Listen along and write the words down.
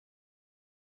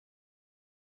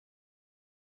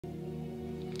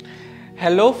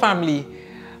Hello family,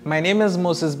 my name is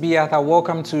Moses Biatha.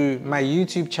 Welcome to my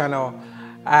YouTube channel.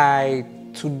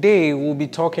 Today will be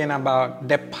talking about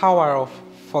the power of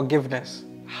forgiveness,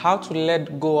 how to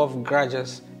let go of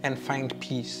grudges and find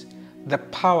peace. The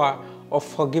power of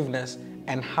forgiveness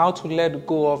and how to let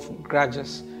go of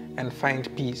grudges and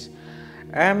find peace.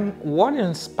 What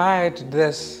inspired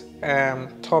this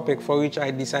topic for which I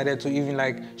decided to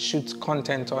even shoot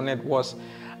content on it was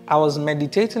I was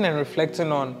meditating and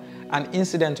reflecting on an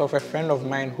incident of a friend of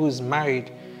mine who is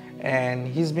married, and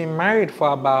he's been married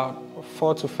for about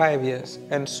 4 to 5 years.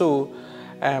 And so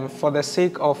for the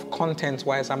sake of content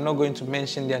wise, I'm not going to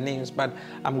mention their names, but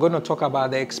I'm going to talk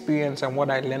about the experience and what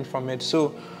I learned from it.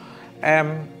 So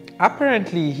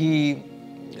apparently he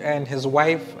and his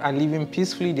wife are living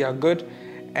peacefully, they are good,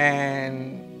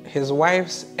 and his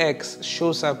wife's ex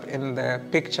shows up in the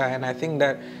picture, and I think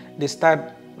that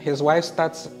his wife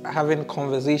starts having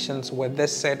conversations with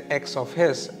this said ex of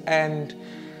his, and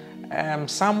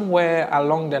somewhere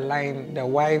along the line, the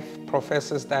wife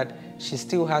professes that she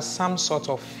still has some sort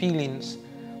of feelings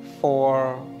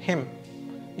for him,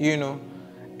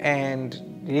 and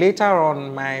later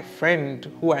on, my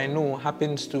friend who I know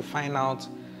happens to find out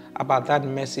about that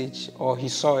message, or he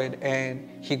saw it, and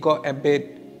he got a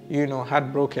bit,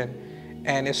 heartbroken,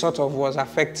 and it sort of was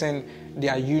affecting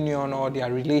their union or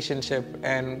their relationship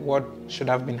and what should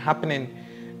have been happening,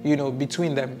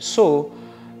 between them. So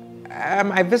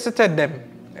I visited them,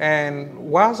 and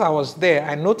whilst I was there,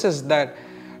 I noticed that,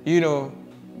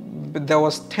 there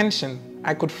was tension.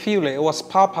 I could feel it. It was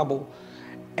palpable.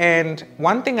 And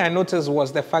one thing I noticed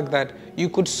was the fact that you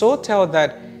could so tell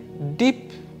that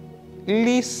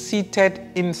deeply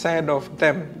seated inside of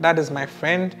them, that is my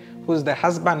friend who's the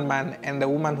husbandman and the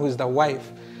woman who is the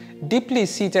wife, deeply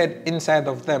seated inside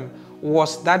of them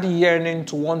was that yearning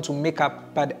to want to make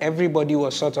up, but everybody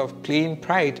was sort of playing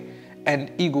pride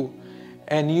and ego.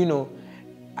 And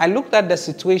I looked at the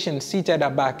situation seated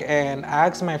aback, and I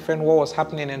asked my friend what was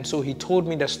happening, and so he told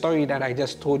me the story that I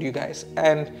just told you guys.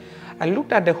 And I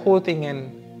looked at the whole thing,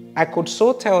 and I could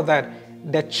so tell that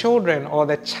the children, or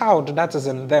the child that is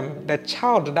in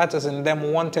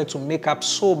them, wanted to make up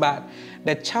so bad.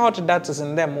 The child that is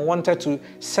in them wanted to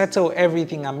settle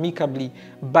everything amicably,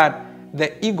 but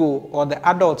the ego or the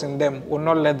adult in them will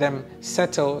not let them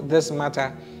settle this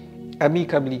matter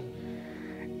amicably.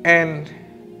 And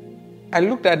I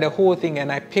looked at the whole thing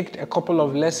and I picked a couple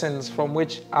of lessons from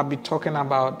which I'll be talking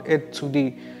about it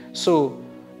today. So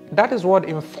that is what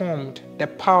informed the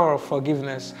power of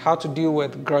forgiveness, how to deal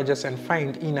with grudges and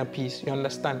find inner peace. You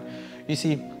understand? You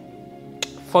see,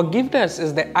 forgiveness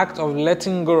is the act of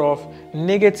letting go of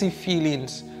negative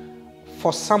feelings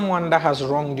for someone that has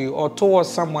wronged you or towards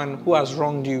someone who has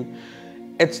wronged you.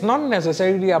 It's not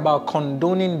necessarily about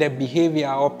condoning the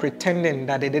behavior or pretending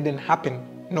that it didn't happen.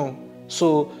 No.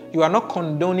 So you are not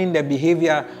condoning the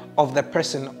behavior of the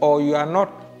person, or you are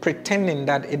not pretending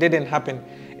that it didn't happen.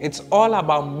 It's all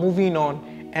about moving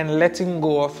on and letting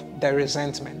go of the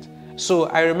resentment. So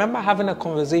I remember having a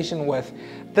conversation with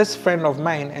this friend of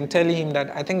mine and telling him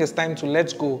that I think it's time to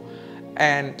let go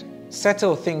and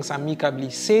settle things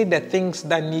amicably. Say the things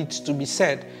that needs to be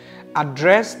said.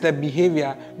 Address the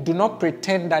behavior. Do not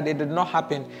pretend that it did not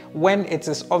happen when it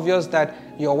is obvious that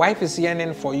your wife is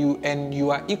yearning for you and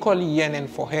you are equally yearning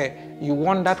for her. You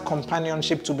want that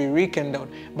companionship to be rekindled,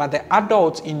 but the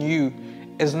adult in you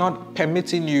is not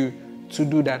permitting you to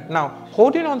do that. Now,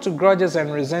 holding on to grudges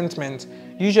and resentment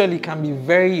usually can be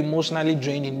very emotionally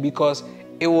draining, because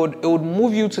it would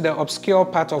move you to the obscure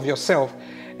part of yourself.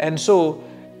 And so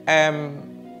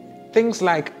things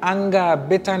like anger,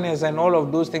 bitterness, and all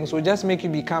of those things will just make you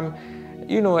become,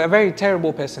 a very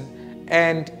terrible person.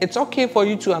 And it's okay for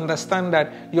you to understand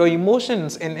that your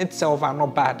emotions in itself are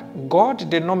not bad. God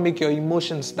did not make your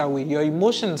emotions that way. Your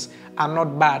emotions are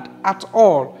not bad at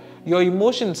all. Your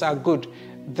emotions are good.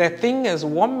 The thing is,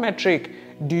 what metric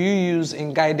do you use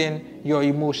in guiding your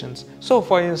emotions? So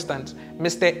for instance,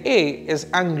 Mr. A is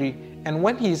angry, and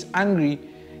when he is angry,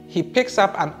 he picks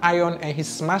up an iron and he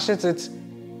smashes it,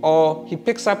 or he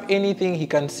picks up anything he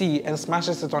can see and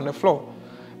smashes it on the floor.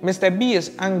 Mr. B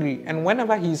is angry, and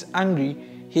whenever he's angry,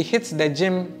 he hits the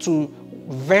gym to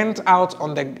vent out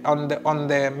on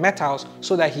the metals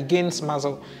so that he gains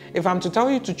muscle. If I'm to tell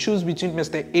you to choose between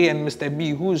Mr. A and Mr.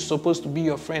 B, who is supposed to be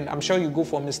your friend, I'm sure you go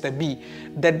for Mr. B.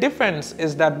 The difference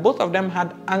is that both of them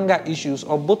had anger issues,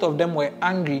 or both of them were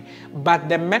angry, but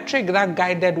the metric that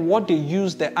guided what they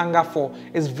used the anger for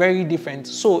is very different.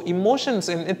 So emotions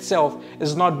in itself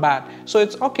is not bad. So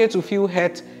it's okay to feel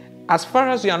hurt as far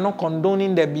as you are not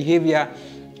condoning the behavior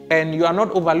and you are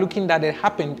not overlooking that it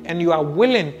happened, and you are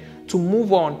willing to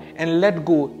move on and let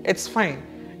go, it's fine.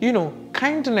 You know,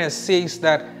 kindness says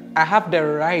that I have the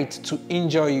right to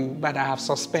injure you, but I have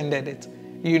suspended it.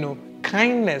 You know,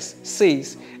 kindness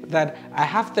says that I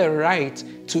have the right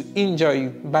to injure you,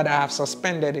 but I have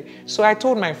suspended it. So I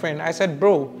told my friend, I said,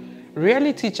 bro,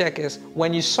 reality check is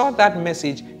when you saw that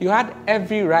message, you had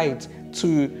every right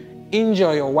to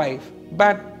injure your wife,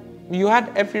 but you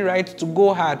had every right to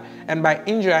go hard. And by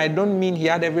injury, I don't mean he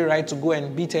had every right to go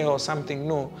and beat her or something.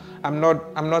 No, I'm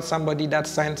not somebody that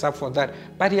signs up for that.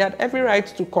 But he had every right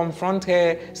to confront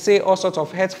her, say all sorts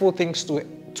of hurtful things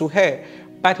to her.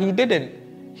 But he didn't.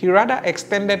 He rather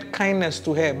extended kindness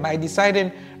to her by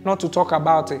deciding not to talk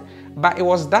about it. But it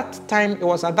was at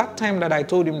that time that I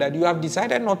told him that you have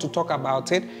decided not to talk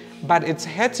about it, but it's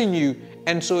hurting you.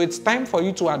 And so it's time for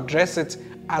you to address it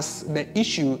as the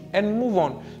issue and move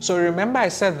on. So remember I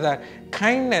said that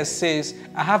kindness says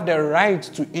I have the right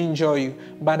to injure you,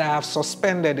 but I have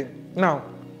suspended it. Now,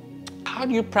 how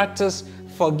do you practice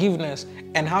forgiveness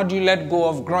and how do you let go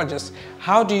of grudges?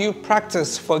 How do you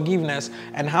practice forgiveness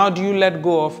and how do you let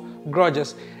go of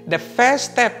grudges? The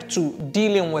first step to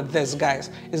dealing with this,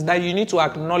 guys, is that you need to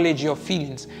acknowledge your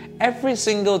feelings. Every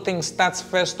single thing starts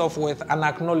first off with an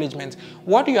acknowledgement.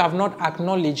 What you have not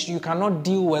acknowledged, you cannot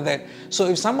deal with it. So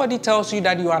if somebody tells you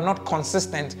that you are not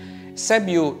consistent,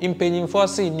 sebio impenyin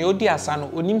force nyodi asano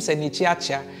onim se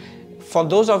nichiachia. For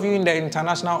those of you in the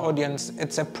international audience,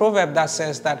 it's a proverb that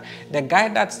says that the guy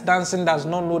that's dancing does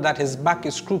not know that his back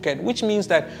is crooked, which means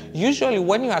that usually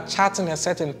when you are charting a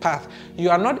certain path, you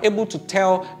are not able to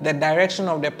tell the direction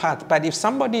of the path. But if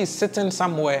somebody is sitting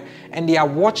somewhere and they are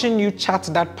watching you chart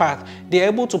that path, they're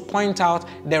able to point out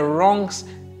the wrongs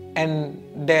and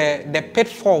the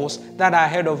pitfalls that are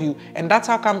ahead of you. And that's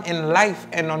how come in life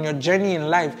and on your journey in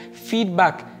life,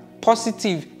 feedback,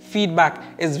 positive feedback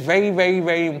is very, very,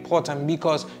 very important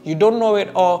because you don't know it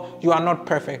all, you are not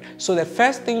perfect. So the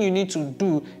first thing you need to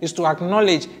do is to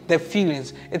acknowledge the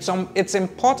feelings. It's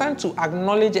important to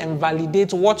acknowledge and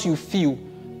validate what you feel.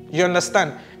 You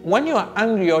understand? When you are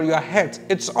angry or you are hurt,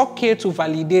 it's okay to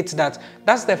validate that.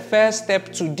 That's the first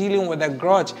step to dealing with a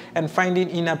grudge and finding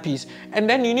inner peace. And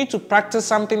then you need to practice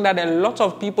something that a lot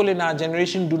of people in our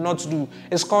generation do not do.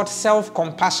 It's called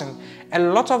self-compassion. A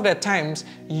lot of the times,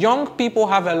 young people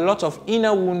have a lot of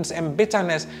inner wounds and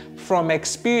bitterness from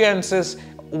experiences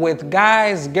with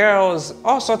guys, girls,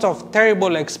 all sorts of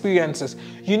terrible experiences.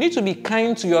 You need to be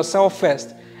kind to yourself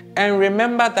first. And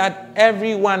remember that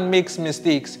everyone makes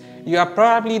mistakes. You are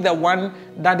probably the one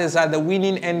that is at the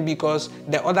winning end because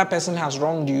the other person has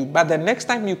wronged you. But the next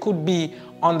time you could be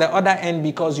on the other end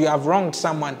because you have wronged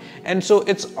someone. And so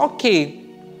it's okay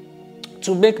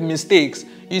to make mistakes.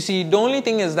 You see, the only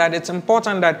thing is that it's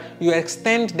important that you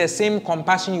extend the same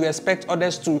compassion you expect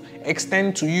others to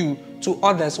extend to you, to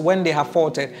others when they have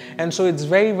faulted. And so it's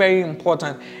very, very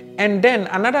important. And then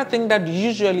another thing that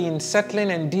usually in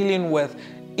settling and dealing with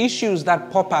issues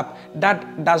that pop up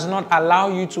that does not allow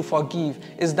you to forgive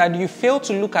is that you fail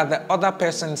to look at the other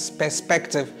person's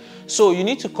perspective. So you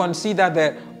need to consider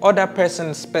the other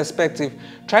person's perspective.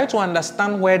 Try to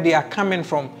understand where they are coming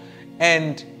from.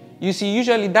 And you see,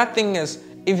 usually that thing is,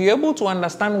 if you're able to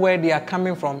understand where they are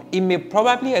coming from, it may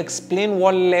probably explain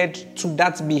what led to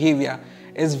that behavior.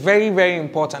 It's very, very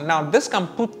important. Now, this can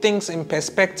put things in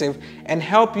perspective and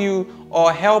help you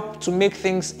or help to make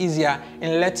things easier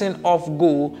in letting off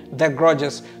go the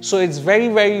grudges. So it's very,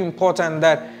 very important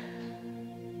that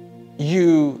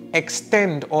you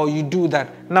extend or you do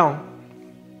that. Now,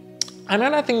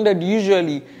 another thing that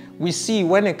usually we see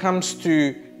when it comes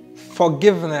to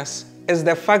forgiveness is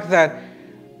the fact that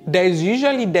there is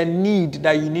usually the need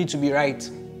that you need to be right.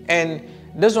 And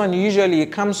this one usually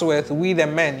comes with we the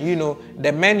men. You know,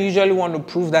 the men usually want to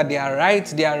prove that they are right,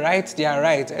 they are right, they are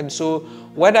right. And so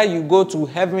whether you go to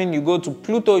heaven, you go to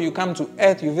Pluto, you come to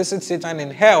earth, you visit Satan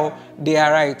in hell, they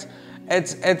are right.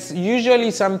 It's usually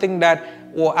something that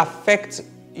will affect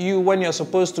you when you're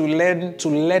supposed to learn to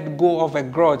let go of a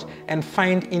grudge and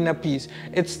find inner peace.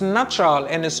 It's natural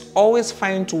and it's always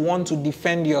fine to want to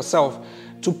defend yourself,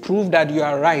 to prove that you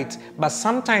are right, but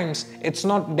sometimes it's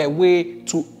not the way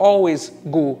to always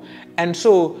go. And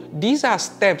so these are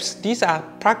steps, these are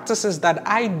practices that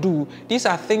I do, these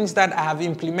are things that I have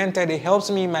implemented. It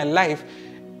helps me in my life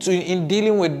in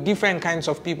dealing with different kinds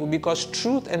of people, because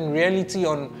truth and reality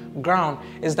on ground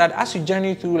is that as you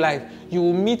journey through life, you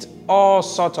will meet all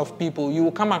sorts of people. You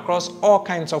will come across all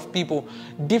kinds of people,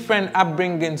 different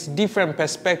upbringings, different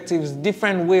perspectives,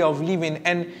 different way of living.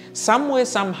 And some way,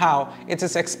 somehow, it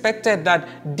is expected that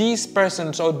these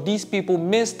persons or these people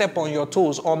may step on your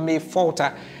toes or may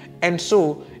falter. And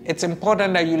so it's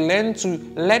important that you learn to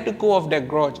let go of the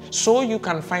grudge so you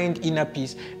can find inner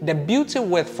peace. The beauty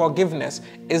with forgiveness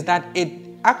is that it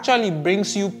actually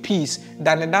brings you peace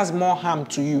than it does more harm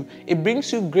to you. It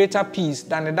brings you greater peace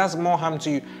than it does more harm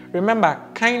to you. Remember,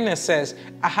 kindness says,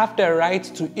 I have the right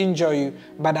to injure you,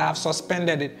 but I have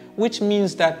suspended it, which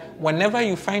means that whenever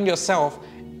you find yourself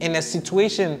in a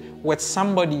situation with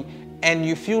somebody and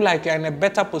you feel like you're in a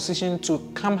better position to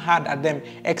come hard at them,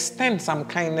 extend some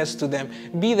kindness to them.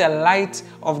 Be the light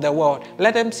of the world.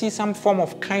 Let them see some form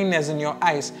of kindness in your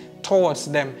eyes towards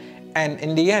them. And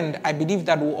in the end, I believe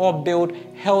that we'll all build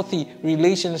healthy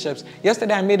relationships.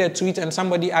 Yesterday, I made a tweet and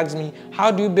somebody asked me,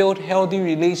 how do you build healthy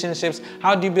relationships?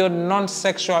 How do you build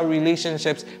non-sexual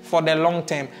relationships for the long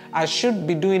term? I should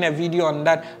be doing a video on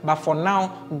that. But for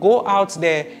now, go out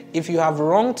there. If you have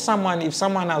wronged someone, if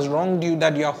someone has wronged you,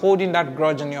 that you are holding that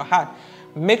grudge in your heart,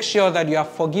 make sure that you are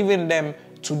forgiving them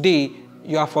today.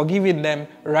 You are forgiving them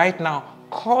right now.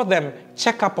 Call them,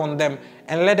 check up on them,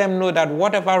 and let them know that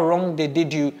whatever wrong they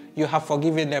did you, you have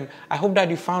forgiven them. I hope that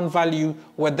you found value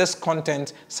with this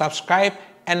content. Subscribe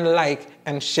and like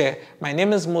and share. My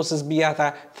name is Moses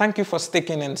Biata. Thank you for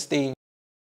sticking and staying.